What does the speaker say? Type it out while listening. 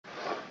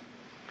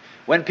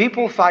When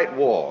people fight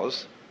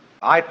wars,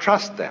 I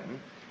trust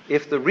them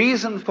if the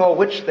reason for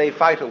which they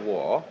fight a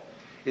war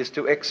is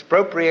to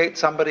expropriate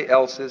somebody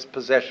else's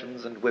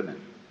possessions and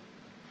women.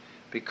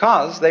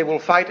 Because they will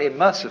fight a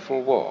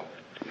merciful war.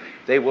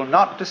 They will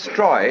not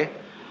destroy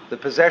the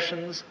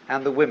possessions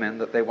and the women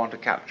that they want to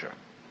capture.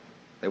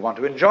 They want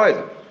to enjoy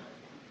them.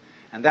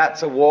 And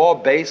that's a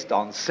war based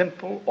on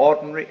simple,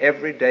 ordinary,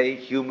 everyday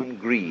human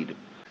greed.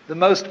 The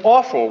most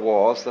awful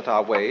wars that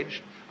are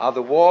waged are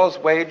the wars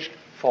waged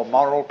for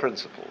moral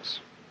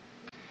principles.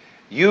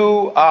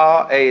 You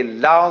are a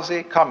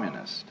lousy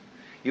communist.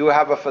 You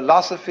have a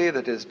philosophy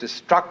that is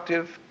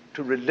destructive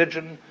to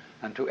religion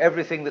and to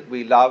everything that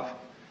we love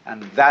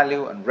and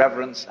value and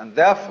reverence, and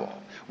therefore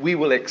we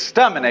will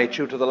exterminate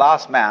you to the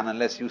last man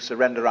unless you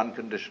surrender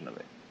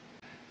unconditionally.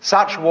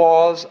 Such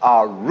wars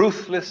are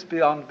ruthless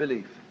beyond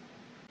belief.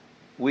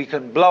 We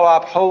can blow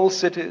up whole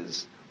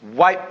cities,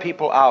 wipe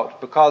people out,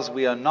 because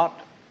we are not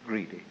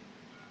greedy.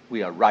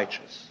 We are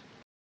righteous.